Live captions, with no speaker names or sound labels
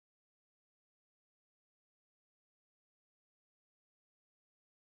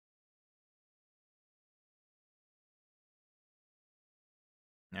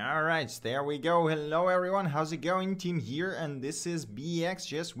All right, there we go. Hello everyone, how's it going? Team here, and this is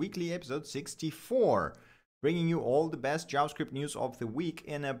BxJS Weekly episode 64, bringing you all the best JavaScript news of the week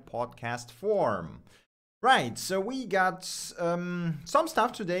in a podcast form. Right, so we got some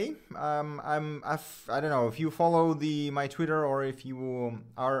stuff today. I don't know if you follow my Twitter or if you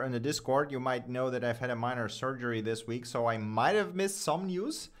are in the Discord, you might know that I've had a minor surgery this week, so I might have missed some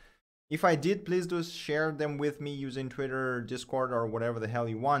news. If I did, please do share them with me using Twitter, Discord, or whatever the hell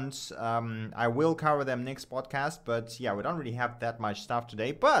you want. I will cover them next podcast, but yeah, we don't really have that much stuff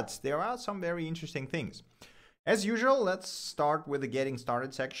today, but there are some very interesting things. As usual, let's start with the Getting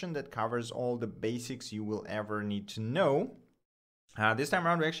Started section that covers all the basics you will ever need to know. This time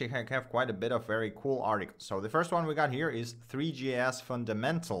around, we actually have quite a bit of very cool articles. So the first one we got here is Three.js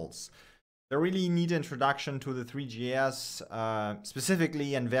Fundamentals. A really neat introduction to the Three.js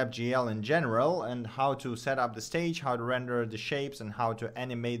specifically and WebGL in general, and how to set up the stage, how to render the shapes, and how to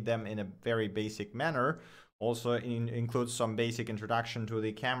animate them in a very basic manner. Also includes some basic introduction to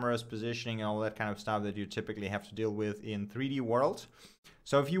the cameras, positioning, and all that kind of stuff that you typically have to deal with in 3D world.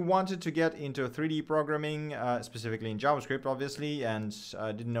 So if you wanted to get into 3D programming, specifically in JavaScript, obviously, and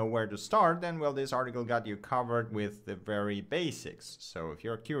didn't know where to start, then, well, this article got you covered with the very basics. So if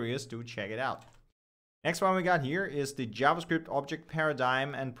you're curious, do check it out. Next one we got here is the JavaScript object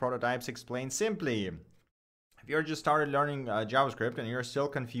paradigm and prototypes explained simply. If you're just started learning JavaScript and you're still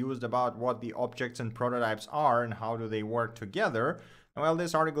confused about what the objects and prototypes are and how do they work together, well,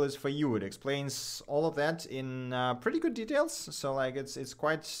 this article is for you. It explains all of that in pretty good details. So like it's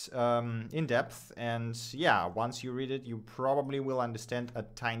quite in depth, and yeah, once you read it, you probably will understand a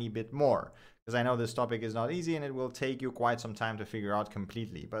tiny bit more, because I know this topic is not easy and it will take you quite some time to figure out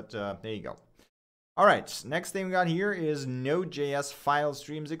completely, but there you go. All right, next thing we got here is Node.js file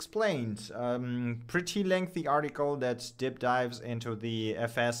streams explained. Pretty lengthy article that deep dives into the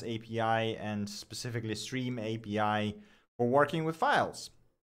FS API and specifically Stream API for working with files.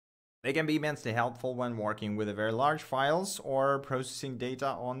 They can be immensely helpful when working with very large files or processing data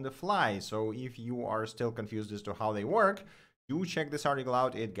on the fly. So if you are still confused as to how they work, do check this article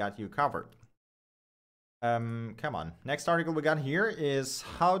out. It got you covered. Come on. Next article we got here is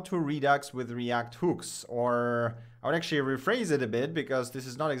how to Redux with React hooks, or I would actually rephrase it a bit, because this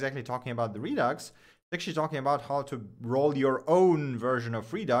is not exactly talking about the Redux. It's actually talking about how to roll your own version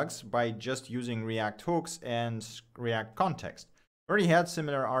of Redux by just using React hooks and React context. I already had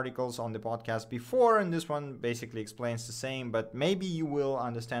similar articles on the podcast before, and this one basically explains the same, but maybe you will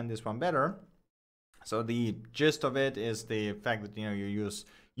understand this one better. So the gist of it is the fact that, you know, you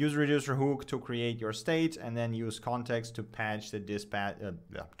use reducer hook to create your state, and then use context to pass the dispatchers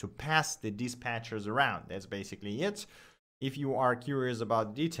around. That's basically it. If you are curious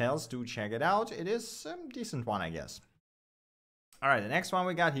about details, do check it out. It is a decent one, I guess. All right, the next one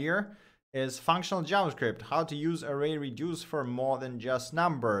we got here is functional JavaScript, how to use array reduce for more than just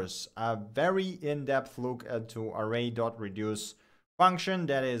numbers. A very in-depth look into array.reduce function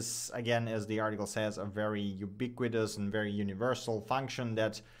that is, again, as the article says, a very ubiquitous and very universal function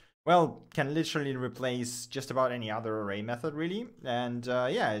that, well, can literally replace just about any other array method, really. And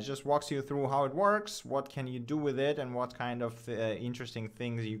yeah, it just walks you through how it works, what can you do with it, and what kind of interesting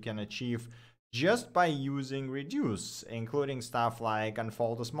things you can achieve just by using reduce, including stuff like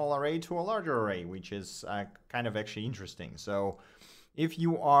unfold a small array to a larger array, which is kind of actually interesting. So if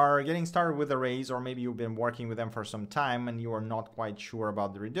you are getting started with arrays, or maybe you've been working with them for some time and you are not quite sure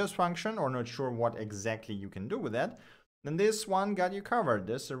about the reduce function, or not sure what exactly you can do with that, then this one got you covered.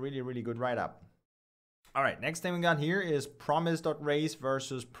 This is a really, really good write-up. All right, next thing we got here is Promise.race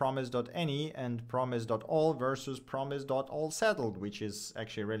versus Promise.any and Promise.all versus Promise.allSettled, which is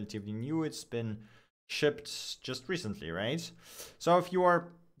actually relatively new. It's been shipped just recently, right? So if you are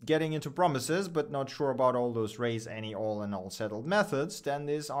getting into promises but not sure about all those race, any, all, and all settled methods, then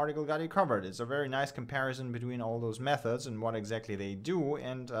this article got you covered. It's a very nice comparison between all those methods and what exactly they do,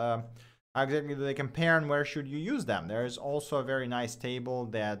 and how exactly do they compare and where should you use them. There's also a very nice table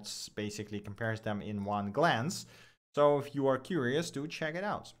that basically compares them in one glance. So if you are curious, do check it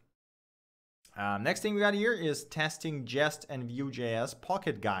out. Next thing we got here is testing Jest and Vue.js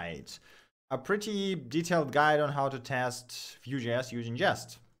Pocket Guide. A pretty detailed guide on how to test Vue.js using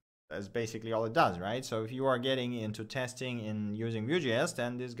Jest. That's basically all it does, right? So if you are getting into testing in using Vue.js,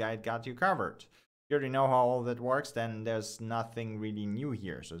 then this guide got you covered. If you already know how all that works, then there's nothing really new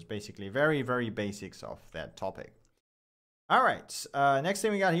here. So it's basically very, very basics of that topic. All right, next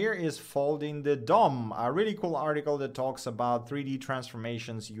thing we got here is folding the DOM, a really cool article that talks about 3D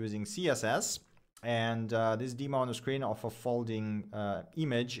transformations using CSS. And this demo on the screen of a folding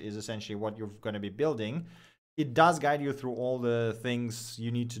image is essentially what you're going to be building. it does guide you through all the things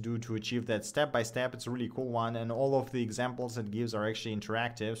you need to do to achieve that step by step. It's a really cool one, and all of the examples it gives are actually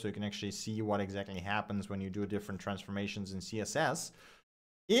interactive, so you can actually see what exactly happens when you do different transformations in CSS.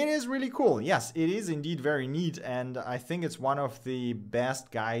 It is really cool. Yes, it is indeed very neat, and I think it's one of the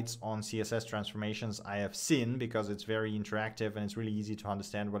best guides on CSS transformations I have seen, because it's very interactive and it's really easy to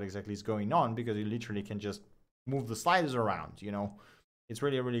understand what exactly is going on, because you literally can just move the sliders around, you know. It's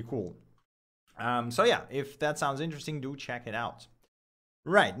really, really cool. So yeah, if that sounds interesting, do check it out.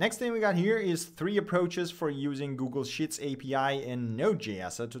 Right, next thing we got here is 3 approaches for using Google Sheets API in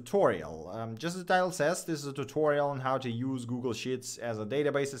Node.js, a tutorial. Just as the title says, this is a tutorial on how to use Google Sheets as a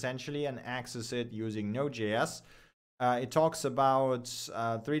database essentially and access it using Node.js. It talks about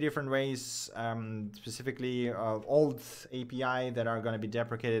 3 different ways, specifically old API that are going to be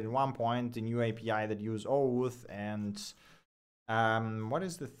deprecated at one point, the new API that use OAuth, and what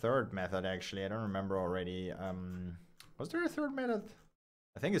is the third method actually? I don't remember already. Was there a third method?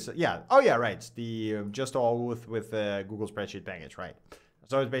 I think it's, yeah. Oh yeah, right. The just all with the Google Spreadsheet package, right?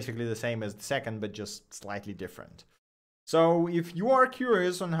 So it's basically the same as the second, but just slightly different. So if you are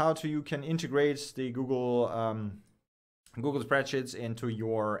curious on how you can integrate the Google Spreadsheets into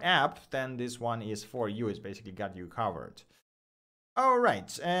your app, then this one is for you. It's basically got you covered. All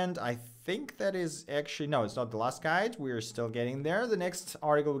right, and I think that is actually, no, it's not the last guide. We're still getting there. The next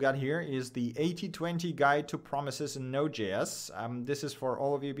article we got here is the 80/20 guide to promises in Node.js. This is for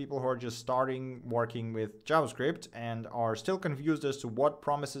all of you people who are just starting working with JavaScript and are still confused as to what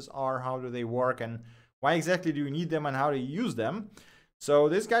promises are, how do they work, and why exactly do you need them and how do you use them. So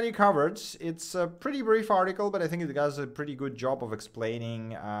this guide you covered. It's a pretty brief article, but I think it does a pretty good job of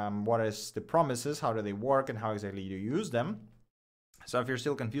explaining what is the promises, how do they work, and how exactly you use them. So if you're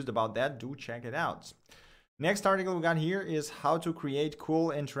still confused about that, do check it out. Next article we got here is how to create cool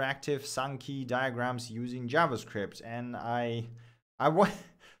interactive Sankey diagrams using JavaScript. And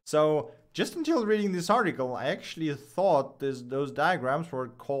so just until reading this article, I actually thought those diagrams were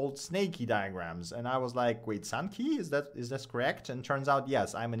called snaky diagrams. And I was like, wait, Sankey? Is that correct? And turns out,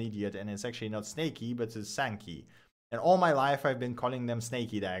 yes, I'm an idiot. And it's actually not snaky, but it's Sankey. And all my life, I've been calling them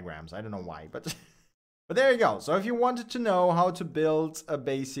snaky diagrams. I don't know why, but... But there you go. So if you wanted to know how to build a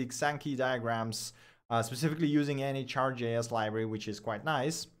basic Sankey diagrams, specifically using any char.js library, which is quite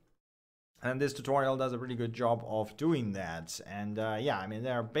nice, and this tutorial does a really good job of doing that. And yeah, I mean,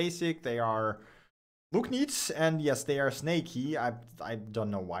 they're basic, they look neat, and yes, they are snaky. I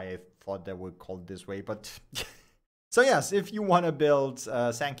don't know why I thought they would call it this way, but so yes, if you want to build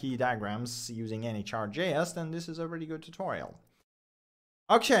Sankey diagrams using any char.js, then this is a really good tutorial.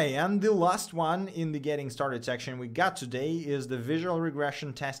 Okay, and the last one in the getting started section we got today is the visual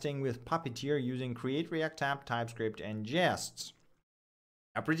regression testing with Puppeteer using Create React App, TypeScript, and Jest.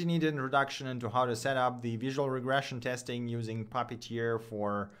 A pretty neat introduction into how to set up the visual regression testing using Puppeteer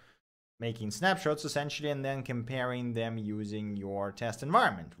for making snapshots essentially, and then comparing them using your test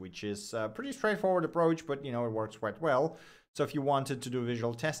environment, which is a pretty straightforward approach, but you know, it works quite well. So if you wanted to do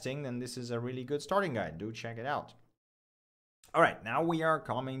visual testing, then this is a really good starting guide. Do check it out. All right, now we are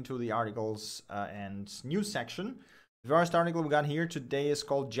coming to the articles and news section. The first article we got here today is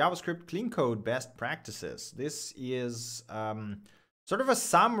called JavaScript Clean Code Best Practices. This is sort of a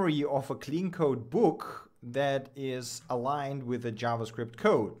summary of a clean code book that is aligned with the JavaScript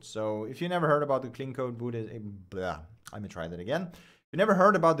code. So if you never heard about the clean code book, let me try that again. If you never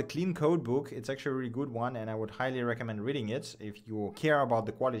heard about the clean code book, it's actually a really good one, and I would highly recommend reading it if you care about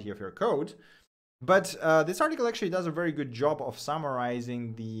the quality of your code. But this article actually does a very good job of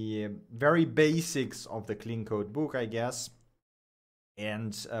summarizing the very basics of the clean code book, I guess,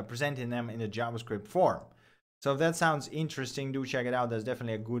 and presenting them in a JavaScript form. So if that sounds interesting, do check it out. There's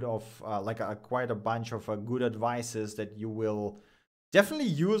definitely a good quite a bunch of good advices that you will definitely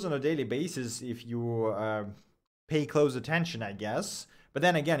use on a daily basis if you pay close attention, I guess. But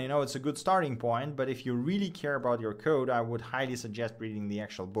then again, you know, it's a good starting point. But if you really care about your code, I would highly suggest reading the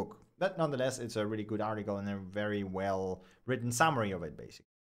actual book. But nonetheless, it's a really good article and a very well written summary of it, basically.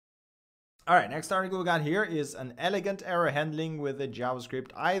 All right, next article we got here is an elegant error handling with the JavaScript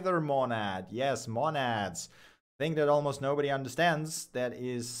either monad. Yes, monads. Thing that almost nobody understands that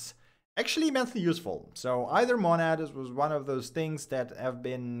is actually immensely useful. So either monad was one of those things that have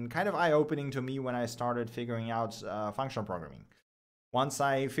been kind of eye-opening to me when I started figuring out functional programming. Once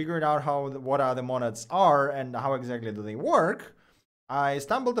I figured out what are the monads are and how exactly do they work, I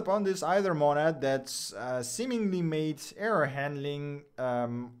stumbled upon this either monad that seemingly made error handling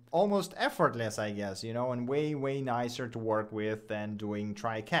almost effortless, I guess, you know, and way, way nicer to work with than doing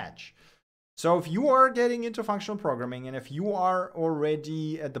try-catch. So if you are getting into functional programming and if you are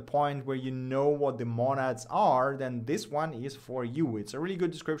already at the point where you know what the monads are, then this one is for you. It's a really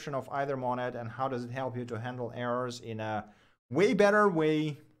good description of either monad and how does it help you to handle errors in a way better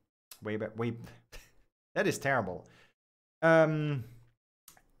way. That is terrible.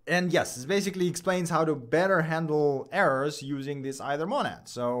 And yes, it basically explains how to better handle errors using this either monad.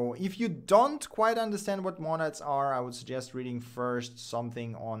 So if you don't quite understand what monads are, I would suggest reading first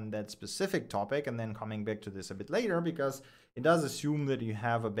something on that specific topic and then coming back to this a bit later, because it does assume that you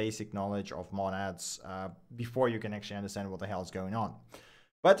have a basic knowledge of monads before you can actually understand what the hell is going on.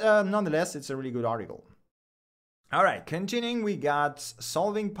 But nonetheless, it's a really good article. All right, continuing, we got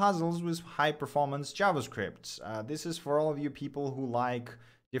solving puzzles with high-performance JavaScript. This is for all of you people who like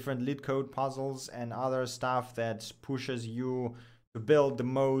different lit code puzzles and other stuff that pushes you to build the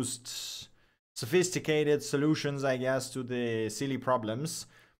most sophisticated solutions, I guess, to the silly problems.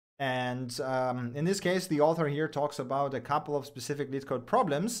 And in this case, the author here talks about a couple of specific lit code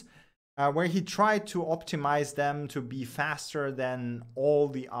problems where he tried to optimize them to be faster than all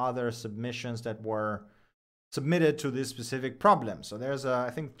the other submissions that were submitted to this specific problem. So there's, I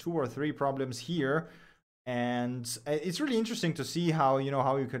think, 2 or 3 problems here. And it's really interesting to see how,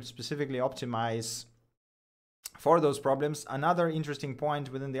 how you could specifically optimize for those problems. Another interesting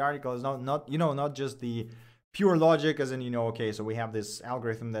point within the article is not just the pure logic, as in, okay, so we have this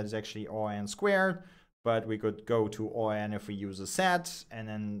algorithm that is actually O(n) squared, but we could go to O(n) if we use a set, and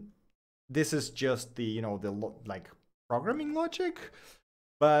then this is just the, like programming logic.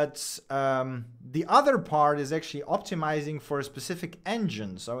 But the other part is actually optimizing for a specific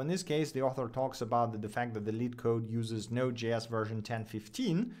engine. So in this case, the author talks about the fact that the lead code uses Node.js version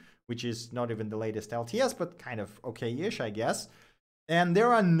 10.15, which is not even the latest LTS, but kind of okay-ish, I guess. And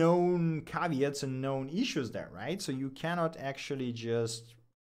there are known caveats and known issues there, right? So you cannot actually just,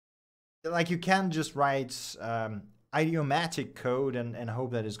 you can't just write idiomatic code and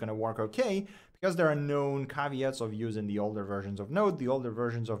hope that it's going to work okay, because there are known caveats of using the older versions of Node, the older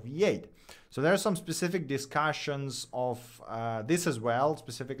versions of V8. So there are some specific discussions of this as well,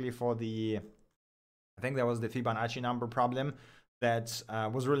 specifically for the, I think that was the Fibonacci number problem that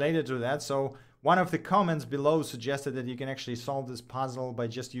was related to that. So one of the comments below suggested that you can actually solve this puzzle by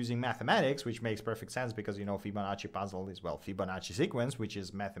just using mathematics, which makes perfect sense because, Fibonacci puzzle is, well, Fibonacci sequence, which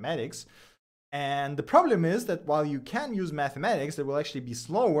is mathematics. And the problem is that while you can use mathematics, it will actually be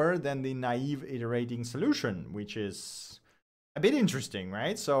slower than the naive iterating solution, which is a bit interesting,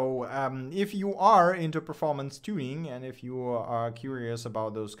 right? So if you are into performance tuning and if you are curious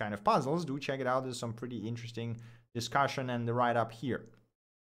about those kind of puzzles, do check it out. There's some pretty interesting discussion and the write-up here.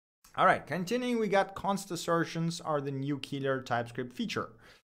 All right, continuing, we got const assertions are the new killer TypeScript feature.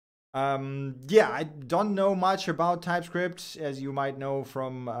 Yeah, I don't know much about TypeScript, as you might know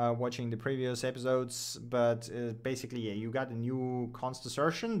from watching the previous episodes, but basically, yeah, you got a new const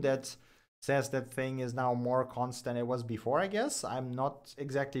assertion that says that thing is now more const than it was before, I guess. I'm not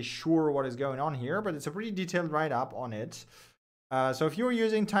exactly sure what is going on here, but it's a pretty detailed write-up on it. So if you're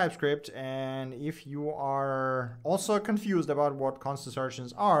using TypeScript and if you are also confused about what const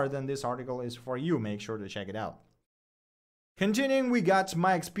assertions are, then this article is for you. Make sure to check it out. Continuing, we got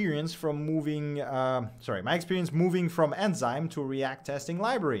my experience moving from Enzyme to React testing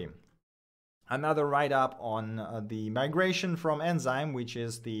library. Another write-up on the migration from Enzyme, which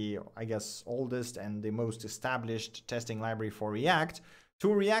is the, I guess, oldest and the most established testing library for React,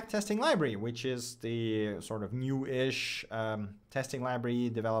 to React testing library, which is the sort of new-ish testing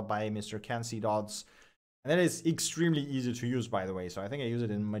library developed by Mr. Ken C. Dodds. And that is extremely easy to use, by the way. So I think I use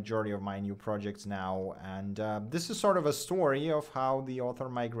it in the majority of my new projects now. And this is sort of a story of how the author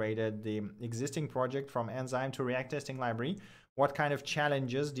migrated the existing project from Enzyme to React testing library. What kind of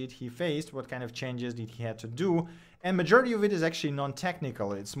challenges did he face? What kind of changes did he have to do? And majority of it is actually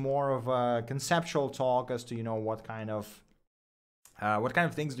non-technical. It's more of a conceptual talk as to, what kind of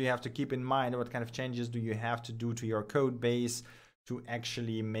things do you have to keep in mind? What kind of changes do you have to do to your code base to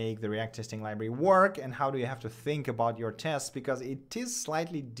actually make the React testing library work, and how do you have to think about your tests, because it is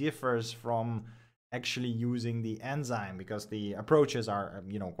slightly differs from actually using the Enzyme, because the approaches are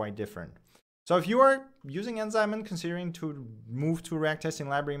quite different. So if you are using Enzyme and considering to move to React testing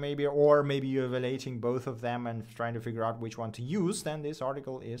library maybe, or maybe you're evaluating both of them and trying to figure out which one to use, then this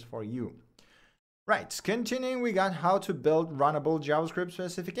article is for you. Right, continuing, we got how to build runnable JavaScript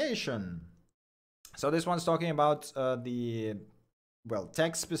specification. So this one's talking about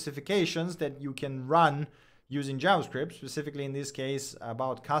text specifications that you can run using JavaScript, specifically in this case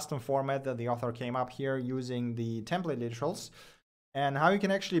about custom format that the author came up here using the template literals. and how you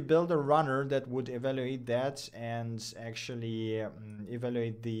can actually build a runner that would evaluate that and actually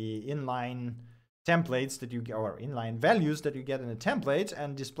evaluate the inline templates that you get, or inline values that you get in a template,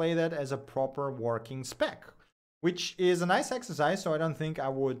 and display that as a proper working spec, which is a nice exercise. So I don't think I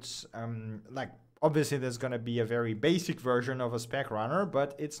would obviously there's going to be a very basic version of a spec runner,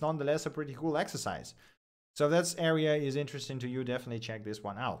 but it's nonetheless a pretty cool exercise. So if that area is interesting to you, definitely check this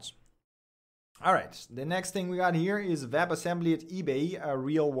one out. All right, the next thing we got here is WebAssembly at eBay, a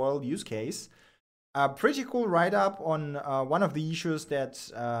real world use case. A pretty cool write-up on one of the issues that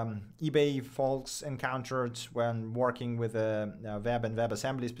eBay folks encountered when working with web and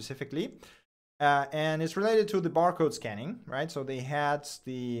WebAssembly specifically. And it's related to the barcode scanning, right? So they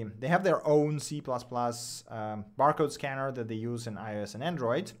have their own C++ barcode scanner that they use in iOS and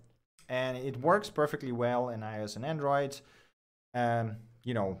Android, and it works perfectly well in iOS and Android.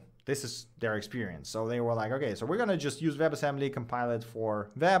 You know, this is their experience. So they were like, okay, so we're gonna just use WebAssembly, compile it for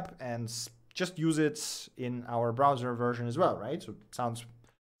web, and just use it in our browser version as well, right? So it sounds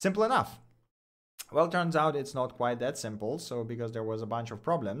simple enough. Well, it turns out it's not quite that simple. So because there was a bunch of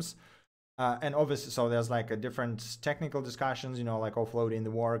problems. And obviously, so there's like a different technical discussions, you know, like offloading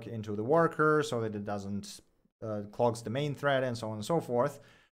the work into the worker so that it doesn't clogs the main thread and so on and so forth.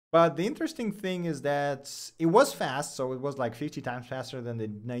 But the interesting thing is that it was fast. So it was like 50 times faster than the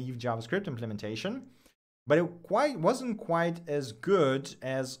naive JavaScript implementation. But it wasn't quite as good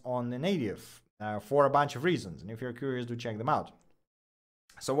as on the native for a bunch of reasons. And if you're curious, do check them out.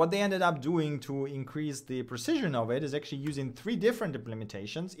 So what they ended up doing to increase the precision of it is actually using 3 different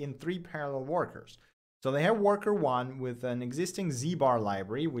implementations in 3 parallel workers. So they have worker 1 with an existing ZBar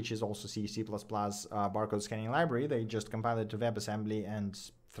library, which is also C++ barcode scanning library. They just compiled it to WebAssembly and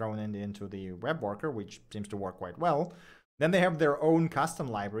thrown it into the web worker, which seems to work quite well. Then they have their own custom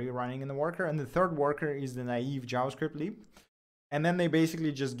library running in the worker. And the third worker is the naive JavaScript lib. And then they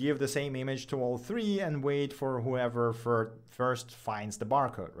basically just give the same image to all 3 and wait for whoever first finds the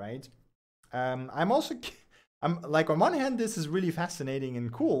barcode, right? I'm like, on one hand, this is really fascinating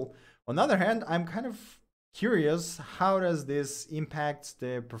and cool. On the other hand, I'm kind of curious, how does this impact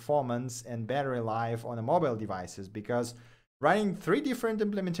the performance and battery life on the mobile devices? Because running 3 different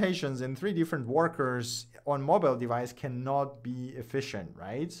implementations in 3 different workers on mobile device cannot be efficient,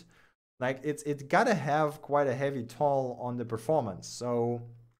 right? Like it's gotta have quite a heavy toll on the performance. So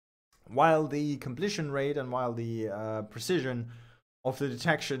while the completion rate and while the precision of the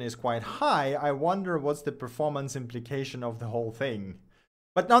detection is quite high, I wonder what's the performance implication of the whole thing.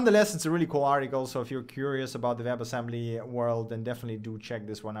 But nonetheless, it's a really cool article. So if you're curious about the WebAssembly world, then definitely do check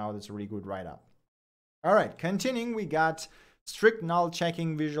this one out. It's a really good write-up. All right, continuing, we got strict null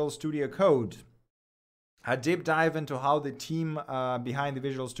checking Visual Studio Code. A deep dive into how the team behind the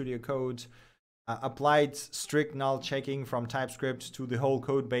Visual Studio Code applied strict null checking from TypeScript to the whole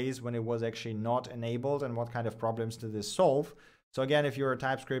code base when it was actually not enabled, and what kind of problems did this solve. So again, if you're a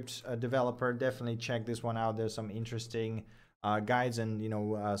TypeScript developer, definitely check this one out. There's some interesting guides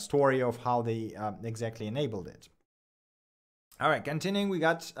and story of how they exactly enabled it. All right, continuing, we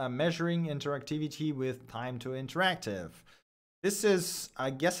got measuring interactivity with time to interactive. This is, I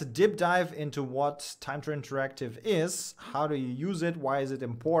guess, a deep dive into what time to interactive is, how do you use it, why is it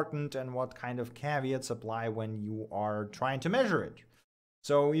important, and what kind of caveats apply when you are trying to measure it.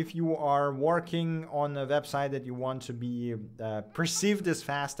 So if you are working on a website that you want to be perceived as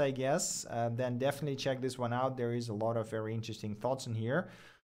fast, I guess, then definitely check this one out. There is a lot of very interesting thoughts in here.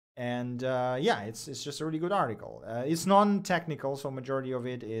 And yeah, it's just a really good article. It's non-technical, so majority of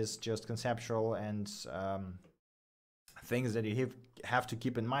it is just conceptual and things that you have to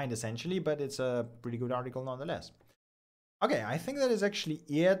keep in mind, essentially, but it's a pretty good article nonetheless. Okay, I think that is actually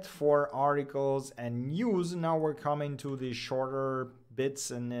it for articles and news. Now we're coming to the shorter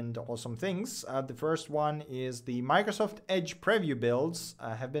bits and awesome things. The first one is the Microsoft Edge preview builds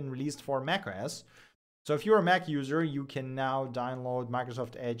have been released for macOS. So if you're a Mac user, you can now download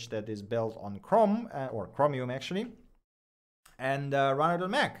Microsoft Edge that is built on Chrome, or Chromium actually, and run it on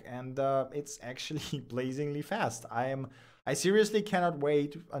Mac. And it's actually blazingly fast. I seriously cannot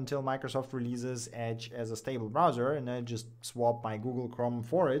wait until Microsoft releases Edge as a stable browser, and then just swap my Google Chrome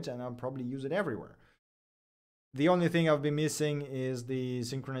for it, and I'll probably use it everywhere. The only thing I've been missing is the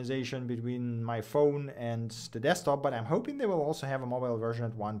synchronization between my phone and the desktop, but I'm hoping they will also have a mobile version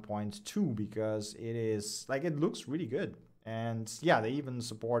at 1.2, because it looks really good. And yeah, they even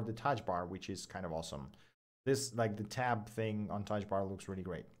support the touch bar, which is kind of awesome. This, like the tab thing on touch bar, looks really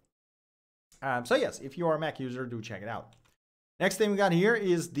great. So yes, if you are a Mac user, do check it out. Next thing we got here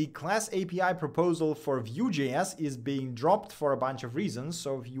is the class API proposal for Vue.js is being dropped for a bunch of reasons.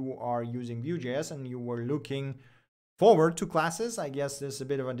 So if you are using Vue.js and you were looking forward to classes. I guess this is a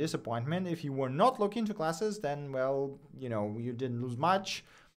bit of a disappointment. If you were not looking to classes, then, well, you know, you didn't lose much.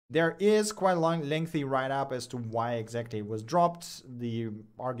 There is quite a long, lengthy write-up as to why exactly it was dropped. The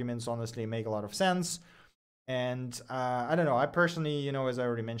arguments honestly make a lot of sense. And I don't know, I personally, you know, as I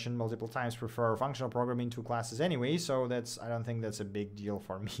already mentioned multiple times, prefer functional programming to classes anyway. So I don't think that's a big deal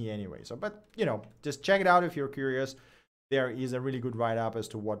for me anyway. So, but, you know, just check it out if you're curious. There is a really good write-up as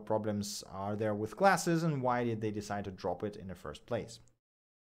to what problems are there with classes and why did they decide to drop it in the first place.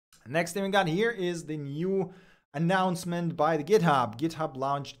 Next thing we got here is the new announcement by the GitHub. GitHub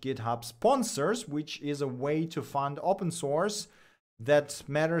launched GitHub Sponsors, which is a way to fund open source that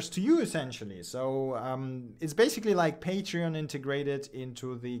matters to you, essentially. So it's basically like Patreon integrated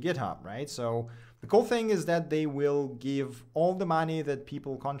into the GitHub, right? So the cool thing is that they will give all the money that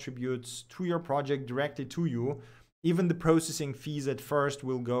people contribute to your project directly to you. Even the processing fees at first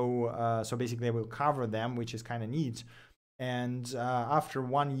will go, so basically they will cover them, which is kind of neat. And after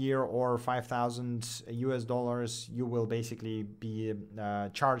 1 year or $5,000 US, you will basically be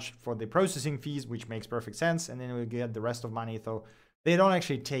charged for the processing fees, which makes perfect sense. And then you will get the rest of money. So they don't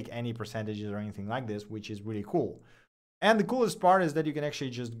actually take any percentages or anything like this, which is really cool. And the coolest part is that you can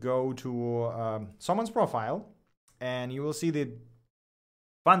actually just go to someone's profile and you will see the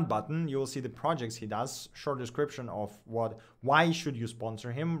fund button. You will see the projects he does, short description of why should you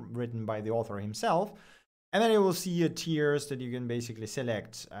sponsor him, written by the author himself. And then you will see tiers that you can basically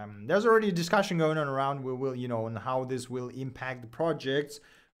select. There's already a discussion going on around you know, on how this will impact the projects.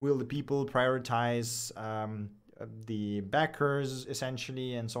 Will the people prioritize the backers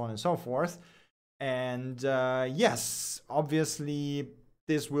essentially, and so on and so forth. And yes, obviously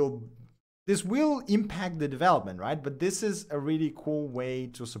this will impact the development, right? But this is a really cool way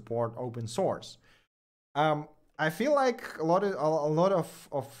to support open source. I feel like a lot of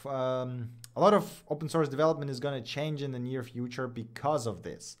open source development is going to change in the near future because of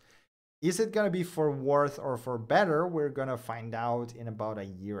this. Is it going to be for worse or for better? We're going to find out in about a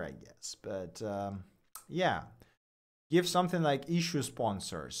year, I guess. But yeah, give something like issue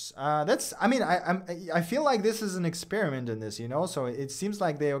sponsors. I mean, I feel like this is an experiment in this, you know. So it seems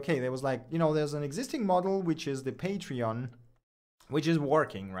like there was like, you know, there's an existing model, which is the Patreon, which is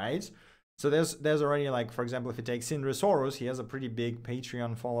working, right? So there's already, like, for example, if you take Sindre Soros, he has a pretty big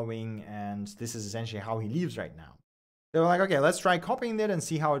Patreon following, and this is essentially how he lives right now. They were like, okay, let's try copying that and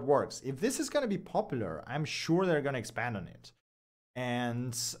see how it works. If this is going to be popular, I'm sure they're going to expand on it.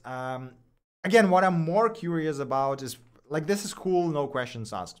 And again, what I'm more curious about is, like, this is cool, no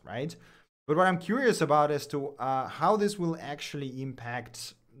questions asked, right? But what I'm curious about is to how this will actually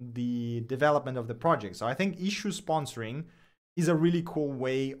impact the development of the project. So I think issue sponsoring is a really cool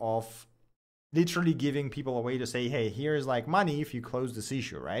way of literally giving people a way to say, hey, here's like money if you close this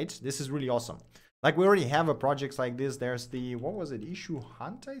issue, right? This is really awesome. Like, we already have a project like this. There's the, what was it, Issue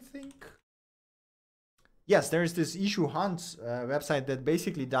Hunt, I think? Yes, there's this Issue Hunt website that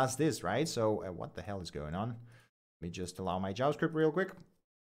basically does this, right? So what the hell is going on? Let me just allow my JavaScript real quick.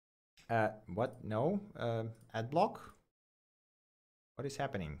 What? No? Ad block? What is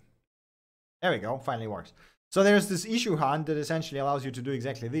happening? There we go. Finally works. So there's this issue hunt that essentially allows you to do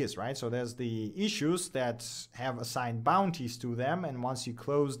exactly this, right? So there's the issues that have assigned bounties to them. And once you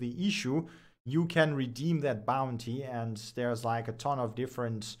close the issue, you can redeem that bounty. And there's like a ton of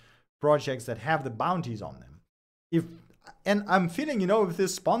different projects that have the bounties on them. And I'm feeling, you know, if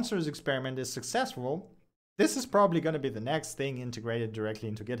this sponsors experiment is successful, this is probably going to be the next thing integrated directly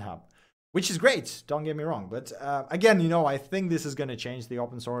into GitHub, which is great. Don't get me wrong. But again, you know, I think this is going to change the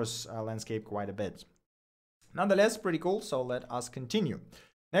open source landscape quite a bit. Nonetheless, pretty cool, so let us continue.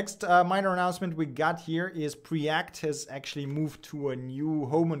 Next minor announcement we got here is Preact has actually moved to a new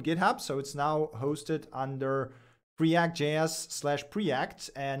home on GitHub, so it's now hosted under BxJS/Preact,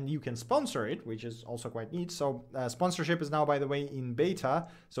 and you can sponsor it, which is also quite neat. So sponsorship is now, by the way, in beta,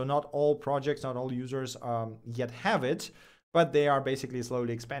 so not all projects, not all users yet have it, but they are basically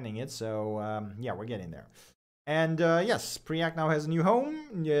slowly expanding it, so yeah, we're getting there. And yes, Preact now has a new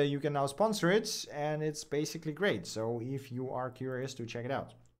home. You can now sponsor it, and it's basically great. So if you are curious to check it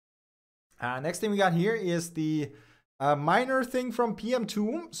out. Next thing we got here is the minor thing from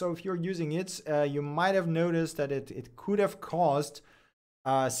PM2. So if you're using it, you might have noticed that it could have caused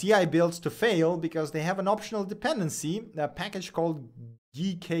CI builds to fail because they have an optional dependency, a package called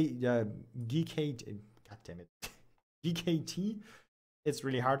GKT. It's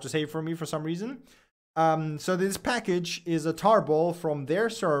really hard to say for me for some reason. So this package is a tarball from their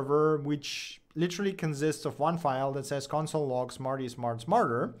server, which literally consists of one file that says console log smarty smart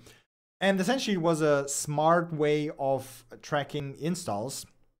smarter, and essentially was a smart way of tracking installs,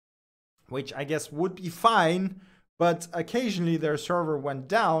 which I guess would be fine, but occasionally their server went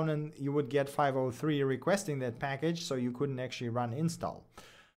down and you would get 503 requesting that package, so you couldn't actually run install.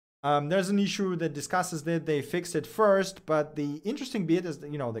 There's an issue that discusses that. They fixed it first, but the interesting bit is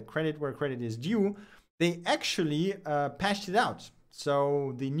that, the credit where credit is due, they actually patched it out.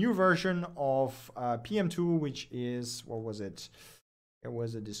 So the new version of PM2, which is, what was it? There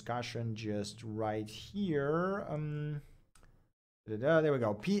was a discussion just right here. There we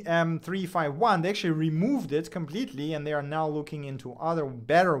go. PM351. They actually removed it completely, and they are now looking into other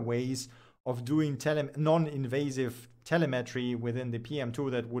better ways of doing non-invasive telemetry within the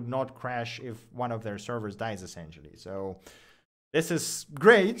PM2 that would not crash if one of their servers dies, essentially. So this is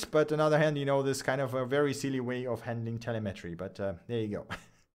great, but on the other hand, this kind of a very silly way of handling telemetry. But there you go.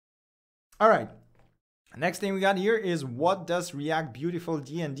 All right. Next thing we got here is, what does React Beautiful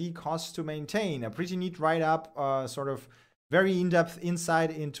DND cost to maintain? A pretty neat write-up, sort of very in-depth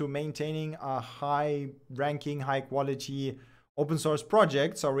insight into maintaining a high-ranking, high-quality open source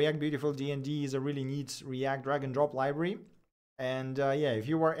project. So React Beautiful DND is a really neat React drag-and-drop library. And yeah, if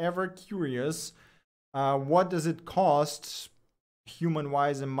you were ever curious, what does it cost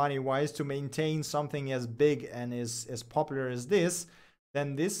human-wise and money-wise to maintain something as big and as popular as this,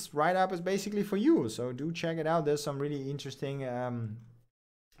 then this write-up is basically for you. So do check it out. There's some really interesting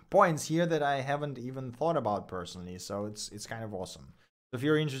points here that I haven't even thought about personally. So it's kind of awesome. So if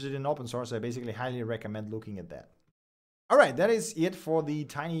you're interested in open source, I basically highly recommend looking at that. All right, that is it for the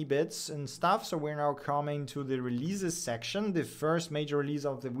tiny bits and stuff. So we're now coming to the releases section. The first major release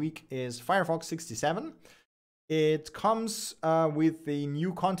of the week is Firefox 67. It comes with the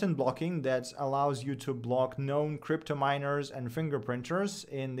new content blocking that allows you to block known crypto miners and fingerprinters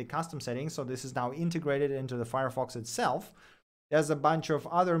in the custom settings. So this is now integrated into the Firefox itself. There's a bunch of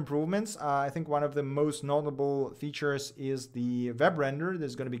other improvements. I think one of the most notable features is the web render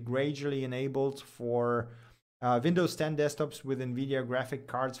that's going to be gradually enabled for Windows 10 desktops with NVIDIA graphic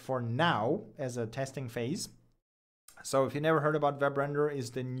cards for now as a testing phase. So if you never heard about WebRender,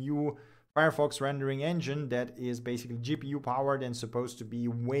 is the new Firefox rendering engine that is basically GPU powered and supposed to be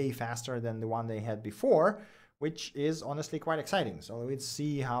way faster than the one they had before, which is honestly quite exciting. So let's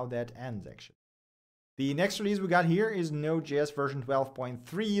see how that ends actually. The next release we got here is Node.js version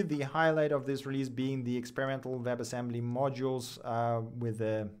 12.3. The highlight of this release being the experimental WebAssembly modules with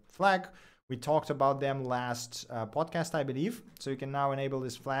the flag. We talked about them last podcast, I believe. So you can now enable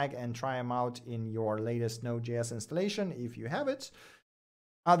this flag and try them out in your latest Node.js installation if you have it.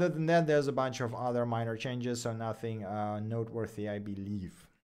 Other than that, there's a bunch of other minor changes, so nothing noteworthy, I believe.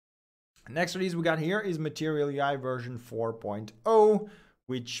 Next release we got here is Material UI version 4.0,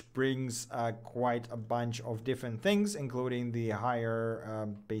 which brings quite a bunch of different things, including the higher,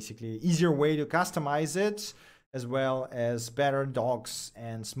 basically easier way to customize it, as well as better docs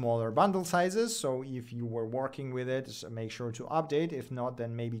and smaller bundle sizes. So if you were working with it, make sure to update. If not,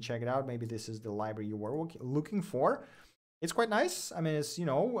 then maybe check it out. Maybe this is the library you were looking for. It's quite nice. I mean, it's,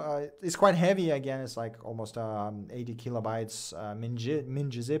 it's quite heavy. Again, it's like almost 80 kilobytes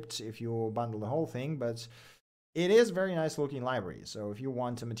min-zipped if you bundle the whole thing, but it is very nice looking library. So if you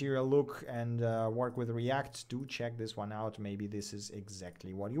want a material look and work with React, do check this one out. Maybe this is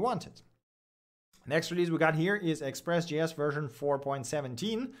exactly what you wanted. Next release we got here is ExpressJS version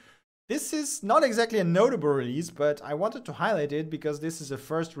 4.17. This is not exactly a notable release, but I wanted to highlight it because this is the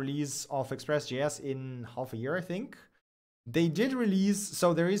first release of ExpressJS in half a year, I think. They did release,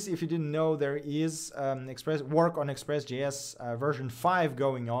 so there is, if you didn't know, there is work on ExpressJS version 5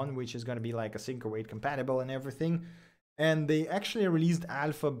 going on, which is going to be like a Sync 08 compatible and everything. And they actually released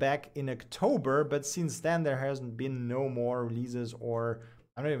alpha back in October, but since then there hasn't been no more releases, or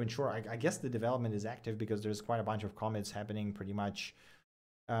I'm not even sure. I guess the development is active because there's quite a bunch of commits happening pretty much,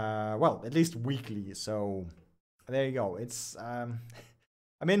 well, at least weekly. So there you go. It's, I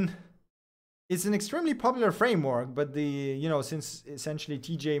mean, it's an extremely popular framework, but since essentially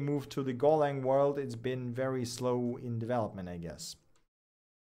TJ moved to the Golang world, it's been very slow in development, I guess.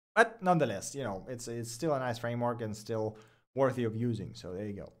 But nonetheless, it's still a nice framework and still worthy of using. So there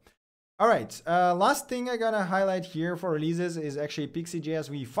you go. All right, last thing I gotta highlight here for releases is actually BxJS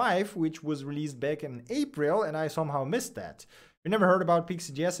V5, which was released back in April, and I somehow missed that. If you never heard about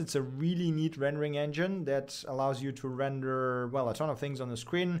BxJS, it's a really neat rendering engine that allows you to render, well, a ton of things on the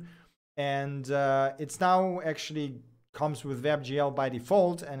screen. And it's now actually comes with WebGL by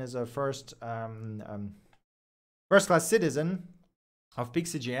default and is a first-class citizen of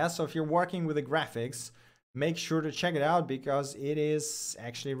BxJS. So if you're working with the graphics, make sure to check it out because it is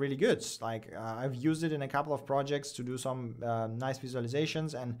actually really good. Like I've used it in a couple of projects to do some nice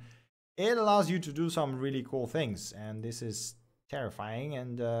visualizations, and it allows you to do some really cool things. And this is terrifying.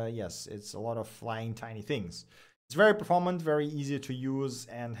 And yes, it's a lot of flying tiny things. It's very performant, very easy to use,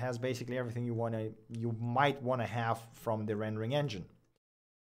 and has basically everything you might want to have from the rendering engine.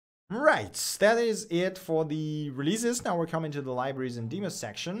 Right, that is it for the releases. Now we're coming to the libraries and demos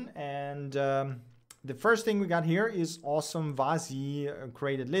section, and the first thing we got here is awesome Vasi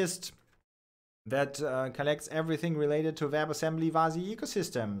created list that collects everything related to WebAssembly Vasi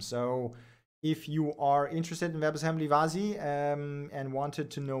ecosystem. So if you are interested in WebAssembly Vasi and wanted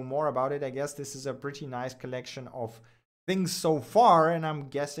to know more about it, I guess this is a pretty nice collection of things so far, and I'm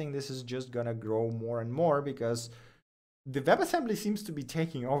guessing this is just gonna grow more and more because the WebAssembly seems to be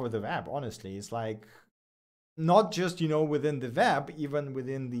taking over the web, honestly. It's like not just, within the web, even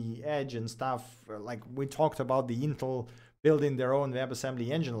within the edge and stuff. Like we talked about the Intel building their own WebAssembly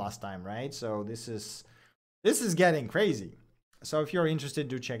engine last time, right? So this is getting crazy. So if you're interested,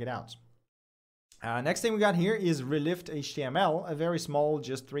 do check it out. Next thing we got here is Relift HTML, a very small,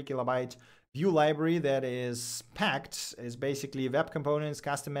 just 3 kilobyte Vue library that is packed. It's basically web components,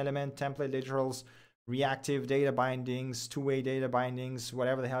 custom element, template literals, reactive data bindings, two-way data bindings,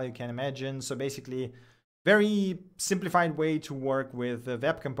 whatever the hell you can imagine. So basically, very simplified way to work with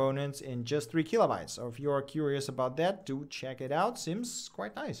web components in just 3 kilobytes. So if you're curious about that, do check it out. Seems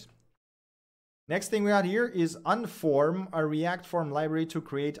quite nice. Next thing we got here is Unform, a React form library to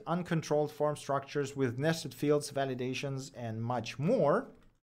create uncontrolled form structures with nested fields, validations, and much more.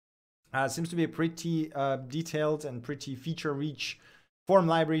 Seems to be a pretty detailed and pretty feature-rich form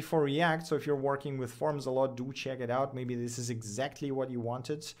library for React. So if you're working with forms a lot, do check it out. Maybe this is exactly what you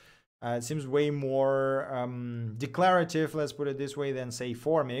wanted. It seems way more declarative, let's put it this way, than say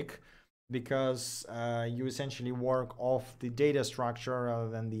Formic, because you essentially work off the data structure rather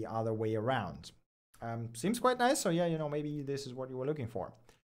than the other way around. Seems quite nice. So yeah, maybe this is what you were looking for.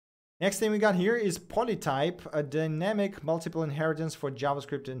 Next thing we got here is Polytype, a dynamic multiple inheritance for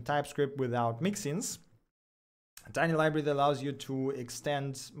JavaScript and TypeScript without mixins. A tiny library that allows you to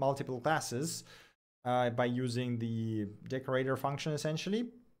extend multiple classes by using the decorator function, essentially,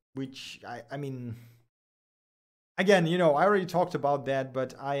 which, I mean, again, I already talked about that,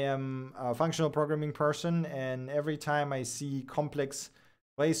 but I am a functional programming person, and every time I see complex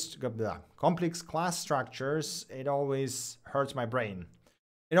class structures, it always hurts my brain.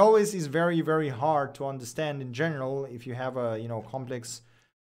 It always is very, very hard to understand in general if you have a, complex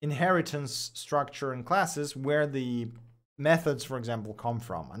inheritance structure in classes where the methods, for example, come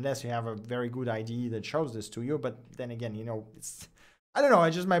from, unless you have a very good IDE that shows this to you. But then again, it's, I don't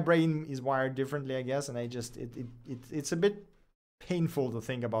know, my brain is wired differently, I guess, and it's a bit painful to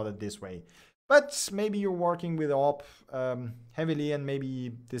think about it this way. But maybe you're working with op heavily, and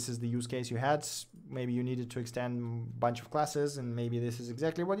maybe this is the use case you had. Maybe you needed to extend a bunch of classes, and maybe this is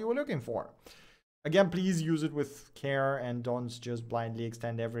exactly what you were looking for. Again, please use it with care and don't just blindly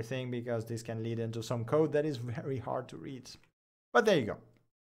extend everything, because this can lead into some code that is very hard to read. But there you go.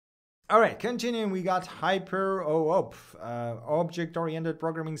 All right, continuing, we got HyperOOP, object-oriented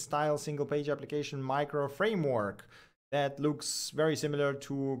programming style, single-page application micro framework that looks very similar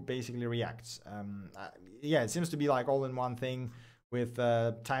to basically React. Yeah, it seems to be like all-in-one thing with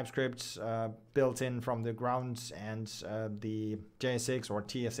TypeScript built in from the ground, and the JSX or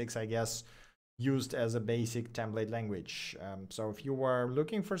TSX, I guess, used as a basic template language. So if you were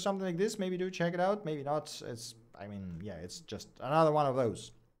looking for something like this, maybe do check it out. Maybe not. It's just another one of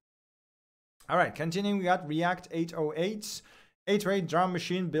those. All right, continuing, we got React 808. 808 drum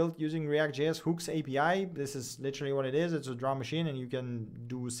machine built using React.js hooks API. This is literally what it is. It's a drum machine, and you can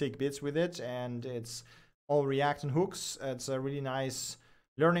do sig bits with it, and it's all React and hooks. It's a really nice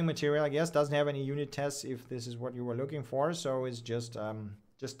learning material, I guess. Doesn't have any unit tests if this is what you were looking for, so it's just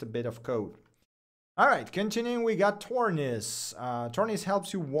a bit of code. All right, continuing, we got Tornis. Tornis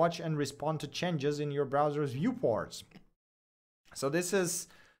helps you watch and respond to changes in your browser's viewports. So this is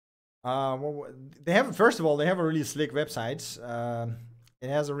first of all, they have a really slick website. It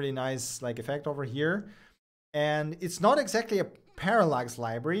has a really nice effect over here, and it's not exactly a parallax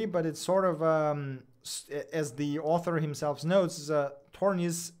library, but it's sort of as the author himself notes,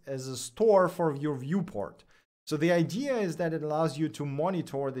 Tornis as a store for your viewport. So the idea is that it allows you to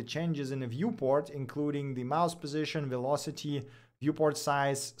monitor the changes in a viewport, including the mouse position, velocity, viewport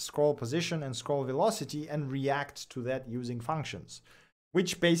size, scroll position, and scroll velocity, and react to that using functions,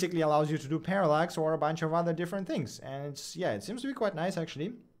 which basically allows you to do parallax or a bunch of other different things. And it seems to be quite nice,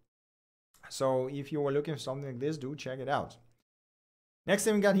 actually. So if you were looking for something like this, do check it out. Next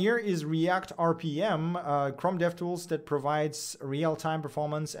thing we got here is React RPM, Chrome DevTools that provides real-time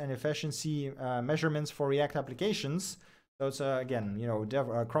performance and efficiency measurements for React applications. So it's, again,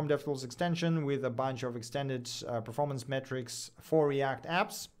 Chrome DevTools extension with a bunch of extended performance metrics for React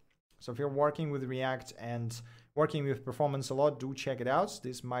apps. So if you're working with React and working with performance a lot, do check it out.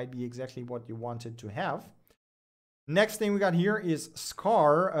 This might be exactly what you wanted to have. Next thing we got here is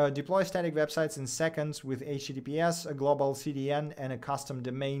Scar. Deploy static websites in seconds with HTTPS, a global CDN, and a custom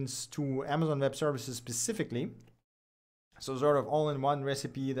domains to Amazon Web Services specifically. So sort of all-in-one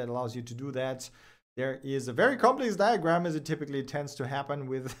recipe that allows you to do that. There is a very complex diagram, as it typically tends to happen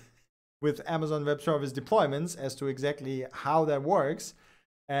with Amazon Web Service deployments, as to exactly how that works.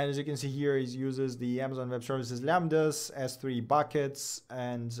 And as you can see here, it uses the Amazon Web Services Lambdas, S3 buckets,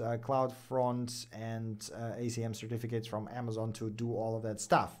 and CloudFront and ACM certificates from Amazon to do all of that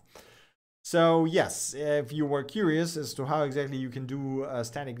stuff. So yes, if you were curious as to how exactly you can do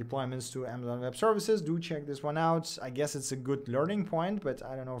static deployments to Amazon Web Services, do check this one out. I guess it's a good learning point, but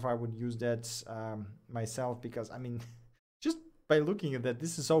I don't know if I would use that myself, because I mean, just by looking at that,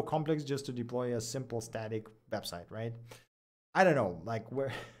 this is so complex just to deploy a simple static website, right? I don't know, like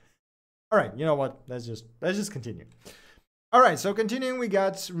where. All right, you know what? Let's just continue. All right, so continuing, we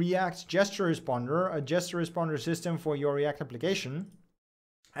got React Gesture Responder, a gesture responder system for your React application.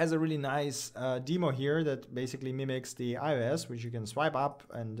 Has a really nice demo here that basically mimics the iOS, which you can swipe up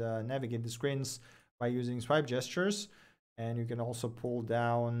and navigate the screens by using swipe gestures. And you can also pull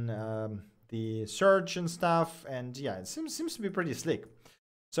down the search and stuff. And yeah, it seems to be pretty slick.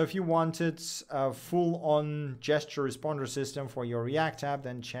 So if you wanted a full-on gesture responder system for your React app,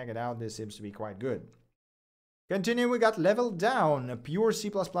 then check it out. This seems to be quite good. Continuing, we got Level Down, a pure C++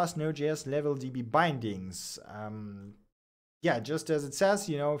 Node.js level DB bindings. Yeah, just as it says,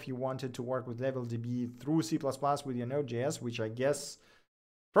 you know, if you wanted to work with level DB through C++ with your Node.js, which I guess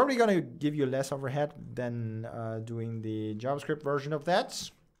probably going to give you less overhead than doing the JavaScript version of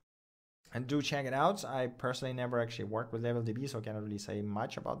that. And do check it out. I personally never actually worked with level DB, so I cannot really say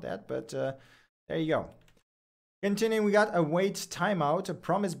much about that, but there you go. Continuing, we got Await Timeout, a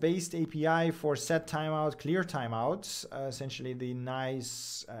promise-based API for set timeout, clear timeout. Essentially the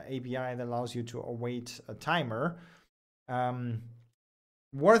nice API that allows you to await a timer.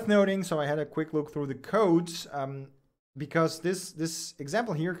 Worth noting, so I had a quick look through the code, because this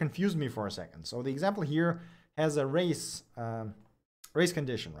example here confused me for a second. So the example here has a race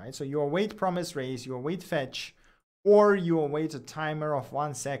condition, right? So you await promise race, you await fetch, or you await a timer of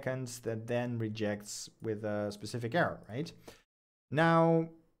 1 second that then rejects with a specific error, right? Now,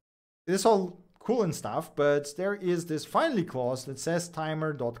 this is all cool and stuff, but there is this finally clause that says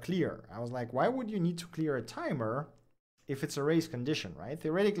timer.clear. I was like, why would you need to clear a timer if it's a race condition, right?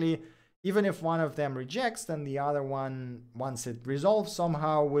 Theoretically, even if one of them rejects, then the other one, once it resolves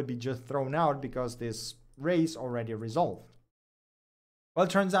somehow, would be just thrown out because this race already resolved. Well, it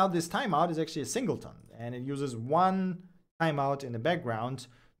turns out this timeout is actually a singleton, and it uses one timeout in the background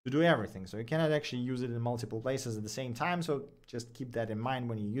to do everything. So you cannot actually use it in multiple places at the same time. So just keep that in mind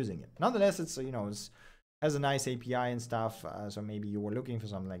when you're using it. Nonetheless, it's, you know, it has a nice API and stuff. So maybe you were looking for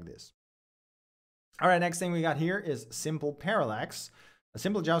something like this. All right, next thing we got here is Simple Parallax, a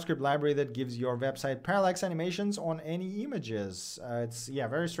simple JavaScript library that gives your website parallax animations on any images. It's, yeah,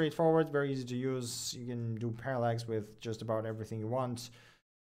 very straightforward, very easy to use. You can do parallax with just about everything you want.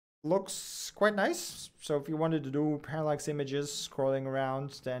 Looks quite nice. So if you wanted to do parallax images scrolling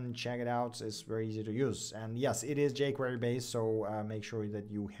around, then check it out. It's very easy to use. And yes, it is jQuery based, so make sure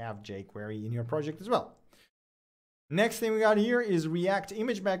that you have jQuery in your project as well. Next thing we got here is React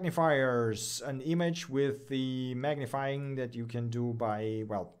Image Magnifiers, an image with the magnifying that you can do by,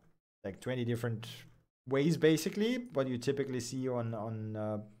 well, like 20 different ways, basically, what you typically see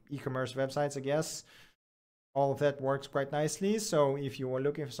on e-commerce websites, I guess. All of that works quite nicely. So if you are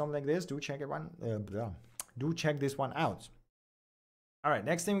looking for something like this, do check this one out. All right,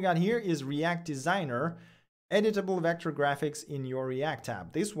 next thing we got here is React Designer, editable vector graphics in your React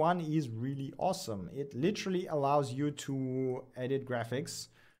app. This one is really awesome. It literally allows you to edit graphics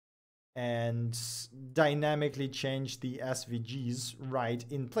and dynamically change the SVGs right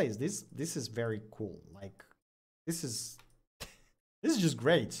in place. This is very cool. Like, this is just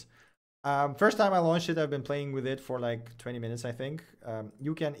great. First time I launched it, I've been playing with it for like 20 minutes, I think.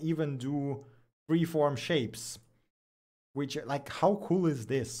 You can even do freeform shapes, which, like, how cool is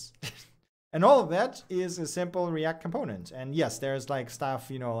this? And all of that is a simple React component. And yes, there's like stuff,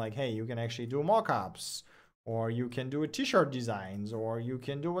 you know, like, hey, you can actually do mockups, or you can do t-shirt designs, or you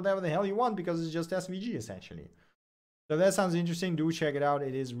can do whatever the hell you want because it's just SVG essentially. So if that sounds interesting, do check it out.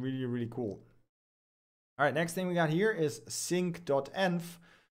 It is really, really cool. All right, next thing we got here is sync.env.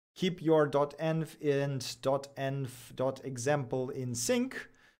 Keep your .env and .env.example in sync.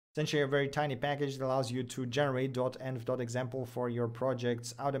 Essentially a very tiny package that allows you to generate .env.example for your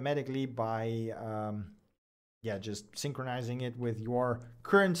projects automatically by yeah, just synchronizing it with your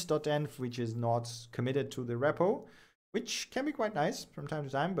current.env, which is not committed to the repo, which can be quite nice from time to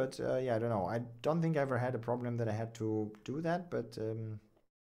time. But yeah, I don't know. I don't think I ever had a problem that I had to do that. But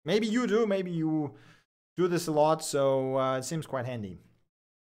maybe you do. Maybe you do this a lot. So it seems quite handy.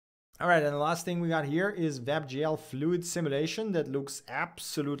 All right, and the last thing we got here is WebGL Fluid Simulation that looks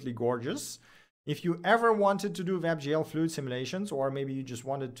absolutely gorgeous. If you ever wanted to do WebGL Fluid simulations, or maybe you just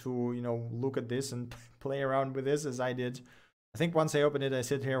wanted to, you know, look at this and play around with this as I did. I think once I open it, I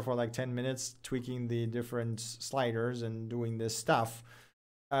sit here for like 10 minutes tweaking the different sliders and doing this stuff.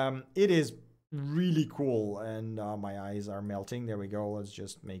 It is really cool, and my eyes are melting. There we go. Let's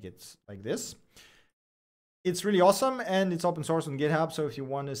just make it like this. It's really awesome, and it's open source on GitHub, so if you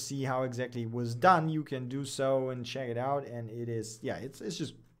want to see how exactly it was done, you can do so and check it out. And it is, yeah, it's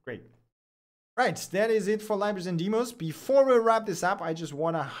just great. Right, that is it for libraries and demos. Before we wrap this up, I just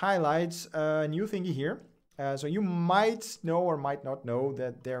want to highlight a new thingy here. So you might know or might not know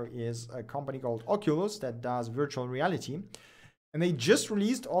that there is a company called Oculus that does virtual reality, and they just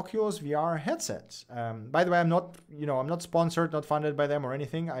released Oculus VR headset. By the way, I'm not sponsored, not funded by them or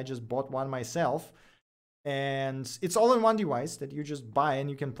anything. I just bought one myself. And it's all in one device that you just buy,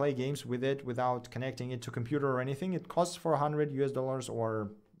 and you can play games with it without connecting it to computer or anything. It costs $400 US, or,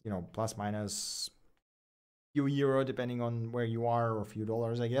 you know, plus minus few euro, depending on where you are, or a few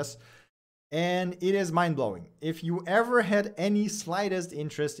dollars, I guess. And it is mind-blowing. If you ever had any slightest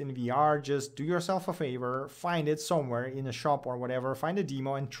interest in VR, just do yourself a favor, find it somewhere in a shop or whatever, find a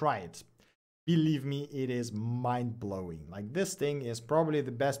demo and try it. Believe me, it is mind-blowing. Like, this thing is probably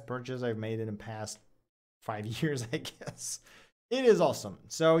the best purchase I've made in the past 5 years, I guess. It is awesome.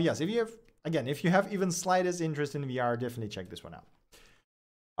 So yes, if you have even slightest interest in VR, definitely check this one out.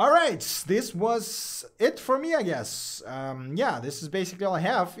 All right, this was it for me, I guess. Yeah, this is basically all I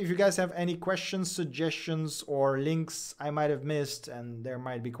have. If you guys have any questions, suggestions, or links I might have missed, and there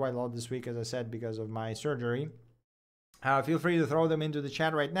might be quite a lot this week, as I said, because of my surgery, feel free to throw them into the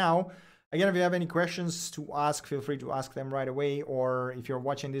chat right now. Again, if you have any questions to ask, feel free to ask them right away. Or if you're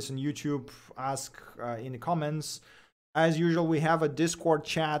watching this on YouTube, ask in the comments. As usual, we have a Discord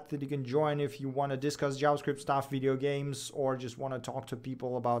chat that you can join if you want to discuss JavaScript stuff, video games, or just want to talk to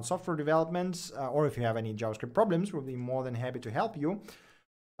people about software development. Or if you have any JavaScript problems, we'll be more than happy to help you.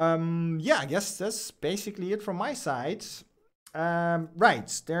 Yeah, I guess that's basically it from my side.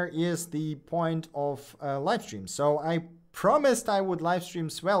 Right, there is the point of live stream. So I promised I would live stream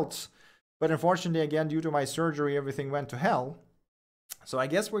Svelte, but unfortunately, again, due to my surgery, everything went to hell. So I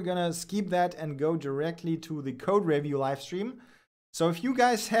guess we're gonna skip that and go directly to the code review live stream. So if you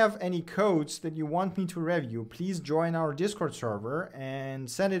guys have any codes that you want me to review, please join our Discord server and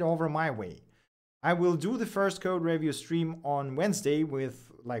send it over my way. I will do the first code review stream on Wednesday with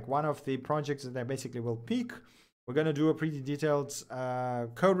like one of the projects that I basically will pick. We're gonna do a pretty detailed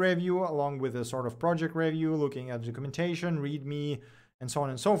code review along with a sort of project review, looking at documentation, README, and so on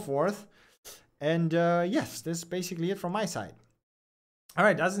and so forth. And yes, this is basically it from my side. All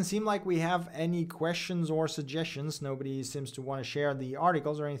right, doesn't seem like we have any questions or suggestions. Nobody seems to want to share the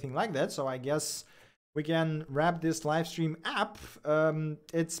articles or anything like that. So I guess we can wrap this live stream up.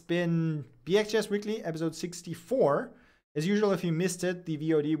 It's been BxJS Weekly, episode 64. As usual, if you missed it, the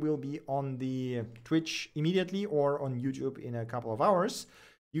VOD will be on the Twitch immediately or on YouTube in a couple of hours.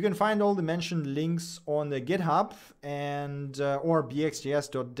 You can find all the mentioned links on the GitHub and or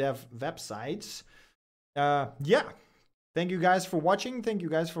bxjs.dev websites. Yeah, thank you guys for watching. Thank you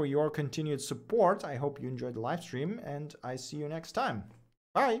guys for your continued support. I hope you enjoyed the live stream, and I see you next time.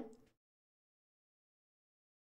 Bye.